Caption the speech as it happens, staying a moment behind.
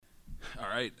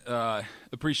right.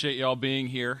 Appreciate you all being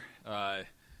here.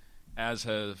 As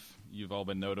you've all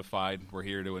been notified, we're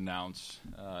here to announce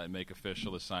and make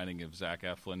official the signing of Zach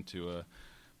Eflin to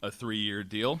a 3-year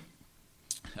deal.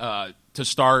 To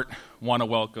start, want to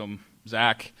welcome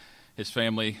Zach, his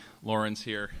family. Lauren's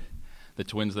here. The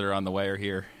twins that are on the way are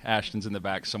here. Ashton's in the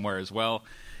back somewhere as well.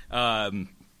 Welcome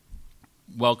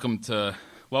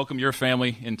your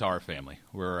family into our family.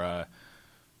 We're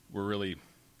really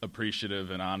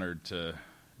appreciative and honored to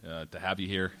have you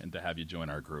here and to have you join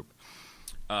our group.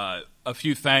 A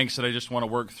few thanks that I just want to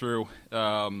work through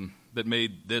that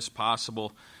made this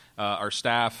possible. Our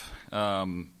staff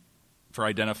for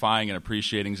identifying and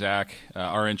appreciating Zach.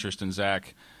 Our interest in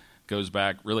Zach goes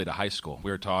back really to high school. We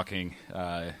were talking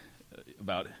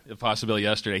about a possibility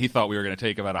yesterday. He thought we were going to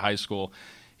take him out of high school.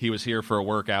 He was here for a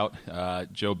workout.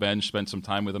 Joe Benj spent some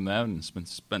time with him then and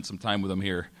spent some time with him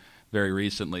here very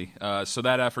recently. So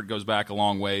that effort goes back a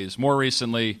long ways. More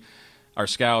recently, our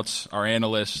scouts, our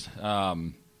analysts,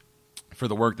 for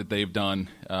the work that they've done.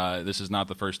 This is not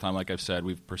the first time, like I've said,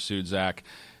 we've pursued Zach,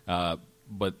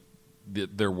 but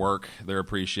their work, their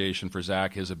appreciation for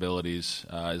Zach, his abilities,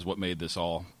 is what made this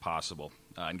all possible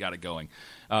and got it going.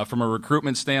 From a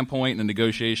recruitment standpoint and a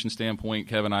negotiation standpoint,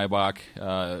 Kevin Eibach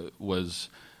was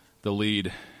the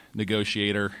lead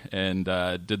negotiator and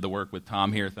did the work with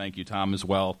Tom here. Thank you, Tom, as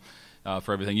well,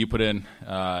 for everything you put in.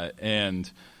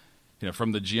 And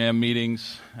from the GM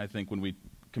meetings, I think when we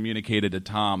communicated to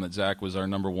Tom that Zach was our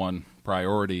number one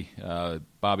priority,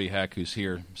 Bobby Heck, who's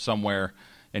here somewhere,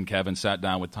 and Kevin sat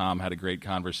down with Tom, had a great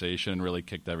conversation, and really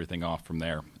kicked everything off from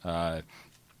there.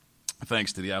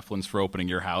 Thanks to the Eflins for opening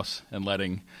your house and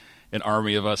letting an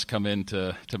army of us come in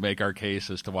to make our case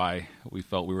as to why we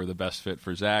felt we were the best fit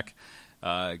for Zach.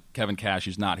 Kevin Cash,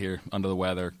 who's not here, under the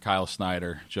weather, Kyle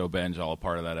Snyder, Joe Benj, all a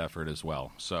part of that effort as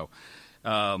well. So,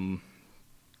 and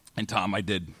Tom, I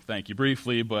did thank you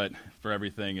briefly, but for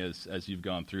everything as you've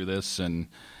gone through this and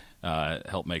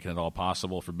helped making it all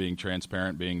possible, for being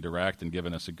transparent, being direct, and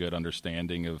giving us a good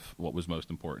understanding of what was most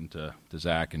important to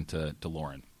Zach and to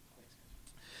Lauren.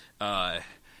 And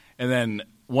then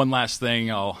one last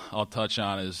thing I'll touch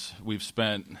on is we've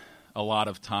spent a lot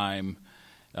of time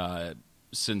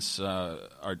since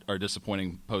our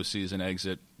disappointing postseason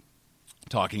exit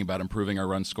talking about improving our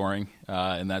run scoring,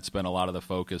 and that's been a lot of the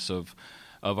focus of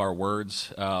our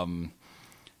words.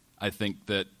 I think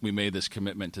that we made this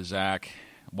commitment to Zach,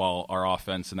 while our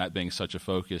offense and that being such a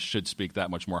focus should speak that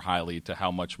much more highly to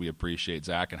how much we appreciate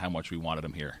Zach and how much we wanted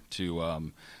him here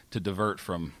to divert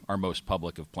from our most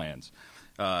public of plans.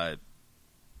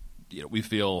 We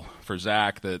feel for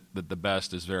Zach that the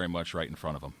best is very much right in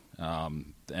front of him.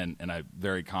 And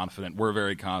we're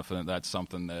very confident that's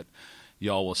something that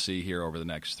y'all will see here over the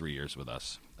next 3 years with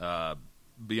us.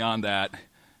 Beyond that,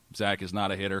 Zach is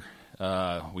not a hitter.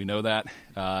 We know that,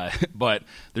 but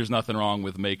there's nothing wrong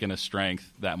with making a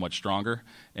strength that much stronger,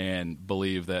 and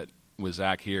believe that with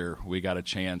Zach here, we got a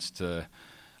chance to,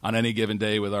 on any given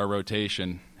day with our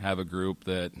rotation, have a group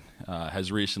that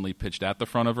has recently pitched at the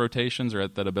front of rotations or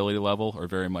at that ability level, or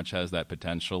very much has that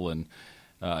potential. And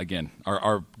again,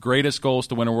 our greatest goal is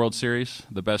to win a World Series.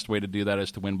 The best way to do that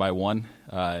is to win by one.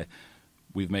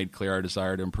 We've made clear our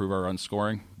desire to improve our run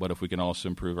scoring, but if we can also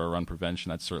improve our run prevention,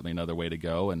 that's certainly another way to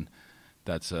go, and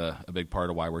that's a big part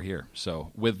of why we're here.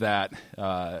 So with that,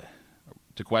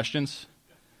 to questions?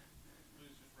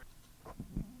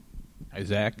 Hi,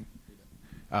 Zach.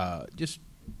 I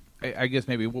guess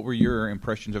maybe what were your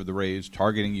impressions of the Rays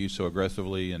targeting you so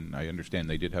aggressively? And I understand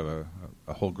they did have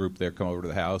a whole group there come over to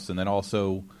the house. And then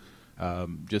also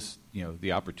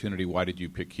the opportunity, why did you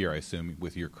pick here? I assume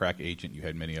with your crack agent you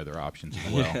had many other options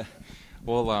as well.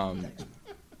 Well,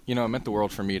 it meant the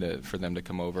world for me for them to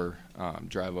come over,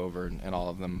 drive over, and all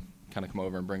of them kind of come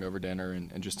over and bring over dinner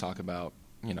and just talk about,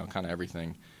 kind of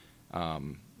everything.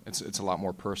 It's a lot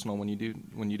more personal when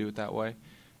you do it that way,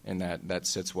 and that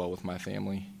sits well with my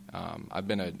family. I've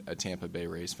been a Tampa Bay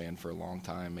Rays fan for a long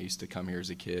time. I used to come here as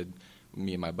a kid.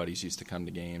 Me and my buddies used to come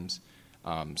to games.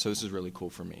 So this is really cool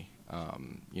for me.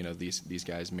 These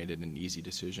guys made it an easy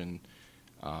decision.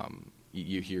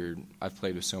 You hear, I've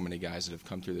played with so many guys that have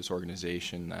come through this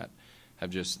organization that have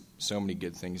just so many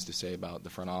good things to say about the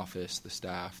front office, the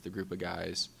staff, the group of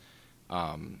guys.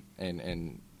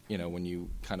 When you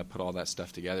kind of put all that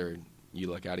stuff together, you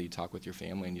look at it, you talk with your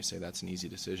family, and you say that's an easy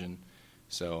decision.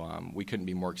 So we couldn't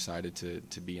be more excited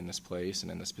to be in this place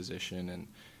and in this position, and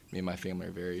me and my family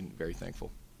are very, very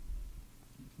thankful.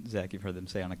 Zach, you've heard them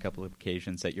say on a couple of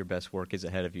occasions that your best work is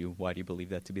ahead of you. Why do you believe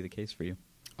that to be the case for you?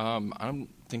 I don't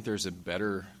think there's a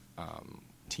better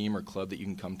team or club that you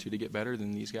can come to get better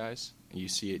than these guys. you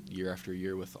see it year after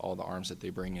year with all the arms that they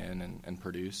bring in and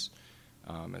produce.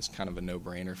 It's kind of a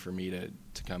no-brainer for me to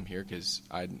come here because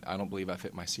I don't believe I've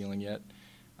hit my ceiling yet.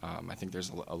 I think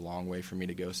there's a long way for me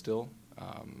to go still.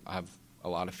 I have a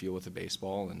lot of feel with the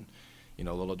baseball, and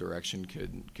a little direction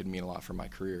could mean a lot for my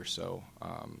career. So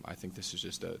I think this is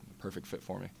just a perfect fit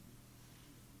for me.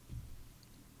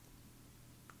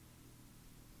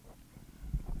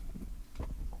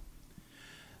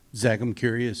 Zach, I'm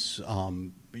curious.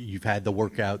 You've had the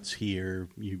workouts here.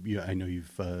 I know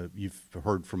you've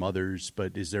heard from others,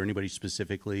 but is there anybody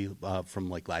specifically from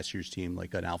like last year's team,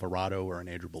 like an Alvarado or an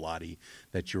Andrew Bellotti,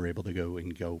 that you're able to go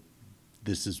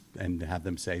and have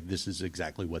them say this is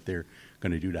exactly what they're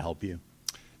going to do to help you?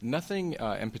 Nothing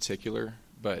in particular,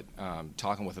 but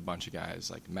talking with a bunch of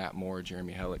guys like Matt Moore,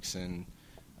 Jeremy Hellickson,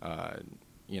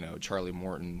 Charlie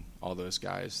Morton, all those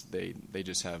guys. They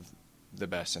just have the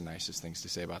best and nicest things to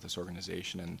say about this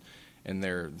organization and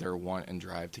their want and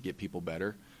drive to get people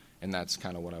better. And that's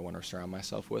kind of what I want to surround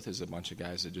myself with, is a bunch of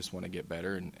guys that just want to get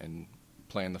better and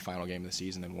play in the final game of the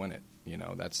season and win it.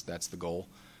 That's the goal.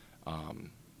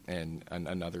 And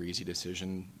another easy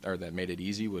decision, or that made it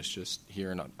easy, was just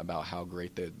hearing about how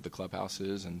great the clubhouse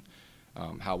is and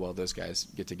how well those guys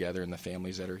get together and the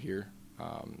families that are here.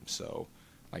 So,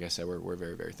 like I said, we're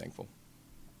very, very thankful.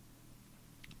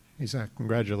 Hey, Zach,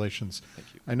 congratulations.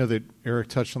 Thank you. I know that Eric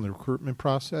touched on the recruitment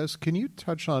process. Can you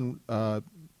touch on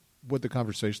what the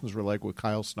conversations were like with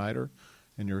Kyle Snyder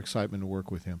and your excitement to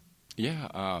work with him?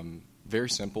 Yeah, very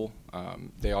simple.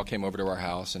 They all came over to our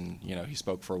house, and he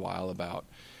spoke for a while about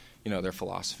their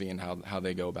philosophy and how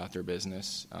they go about their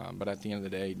business. But at the end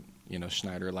of the day,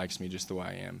 Schneider likes me just the way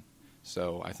I am.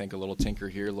 So I think a little tinker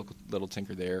here, little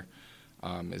tinker there,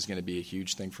 is going to be a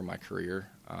huge thing for my career.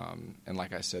 And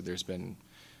like I said, there's been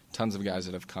tons of guys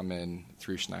that have come in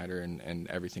through Schneider and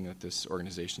everything that this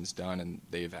organization's done, and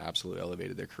they've absolutely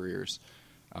elevated their careers.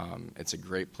 It's a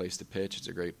great place to pitch. It's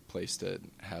a great place to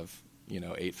have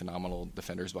 8 phenomenal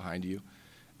defenders behind you.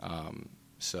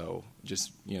 So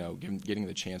just getting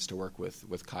the chance to work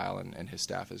with Kyle and his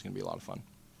staff is going to be a lot of fun.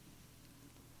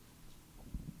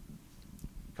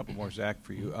 A couple more, Zach,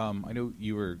 for you. I know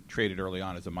you were traded early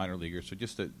on as a minor leaguer, so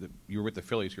just you were with the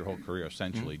Phillies your whole career,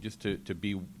 essentially. Mm-hmm. Just to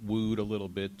be wooed a little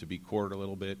bit, to be courted a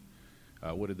little bit,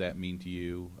 what did that mean to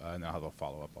you? And I'll have a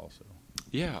follow-up also.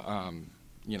 Yeah, I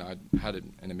had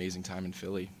an amazing time in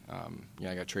Philly.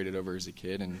 I got traded over as a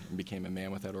kid and became a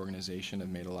man with that organization. I've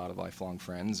made a lot of lifelong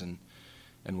friends and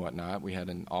whatnot. We had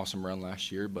an awesome run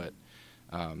last year, but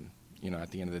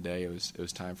at the end of the day, it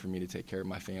was time for me to take care of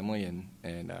my family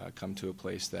and come to a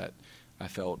place that I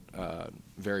felt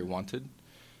very wanted.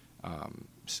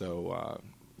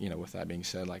 With that being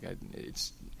said,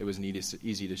 it was an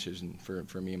easy decision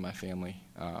for me and my family.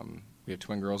 We have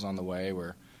twin girls on the way.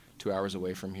 We're 2 hours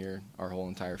away from here, our whole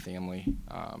entire family.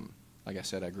 Like I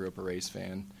said, I grew up a Rays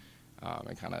fan,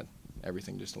 and kind of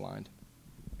everything just aligned.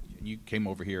 You came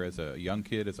over here as a young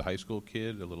kid, as a high school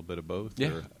kid, a little bit of both?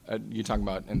 Yeah. You're talking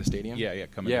about in the stadium? Yeah,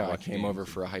 I came over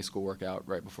for a high school workout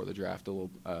right before the draft, a little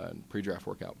pre-draft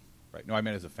workout. Right. No, I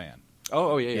meant as a fan.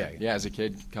 Oh, yeah. Yeah, as a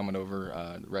kid coming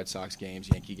over, Red Sox games,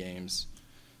 Yankee games,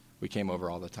 we came over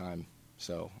all the time.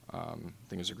 So I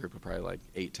think it was a group of probably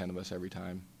 8-10 of us every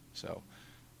time. So,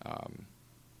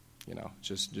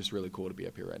 just really cool to be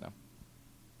up here right now.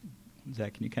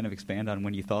 Zach, can you kind of expand on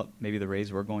when you thought maybe the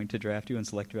Rays were going to draft you and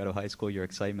select you out of high school, your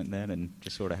excitement then, and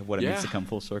just sort of what it means to come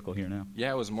full circle here now?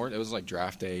 Yeah, it was like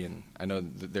draft day, and I know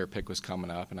that their pick was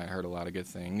coming up, and I heard a lot of good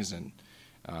things, and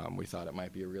we thought it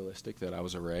might be realistic that I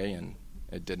was a Ray, and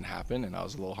it didn't happen, and I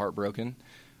was a little heartbroken.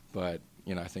 But,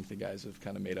 I think the guys have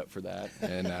kind of made up for that.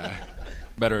 And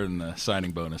better than the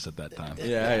signing bonus at that time.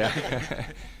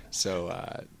 Yeah.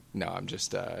 So, no, I'm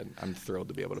just I'm thrilled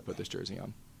to be able to put this jersey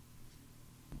on.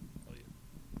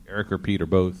 Eric or Pete or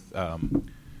both,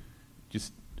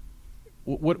 just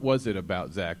what was it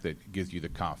about Zach that gives you the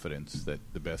confidence that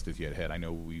the best is yet ahead? I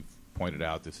know we've pointed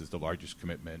out this is the largest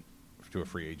commitment to a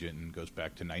free agent and goes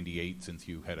back to 98 since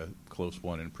you had a close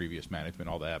one in previous management,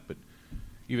 all that. But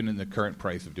even in the current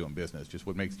price of doing business, just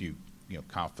what makes you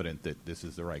confident that this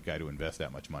is the right guy to invest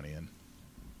that much money in?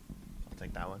 I'll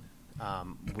take that one.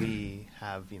 We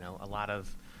have, a lot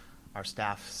of our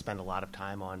staff spend a lot of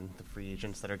time on the free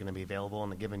agents that are going to be available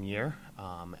in a given year,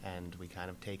 and we kind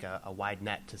of take a wide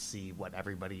net to see what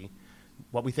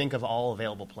we think of all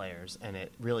available players, and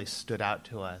it really stood out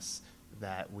to us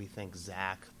that we think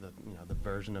Zach, the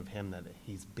version of him that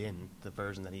he's been, the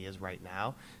version that he is right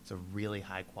now, is a really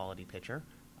high quality pitcher.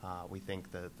 We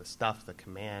think the stuff, the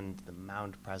command, the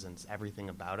mound presence, everything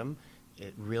about him,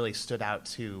 it really stood out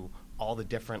to all the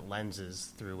different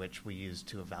lenses through which we use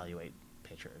to evaluate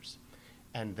pitchers.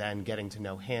 and then getting to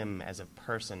know him as a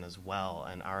person as well,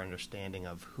 and our understanding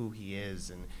of who he is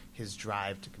and his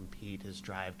drive to compete, his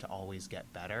drive to always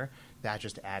get better, that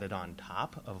just added on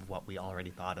top of what we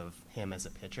already thought of him as a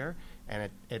pitcher. And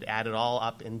it added all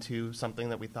up into something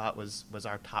that we thought was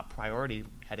our top priority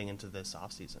heading into this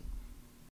offseason.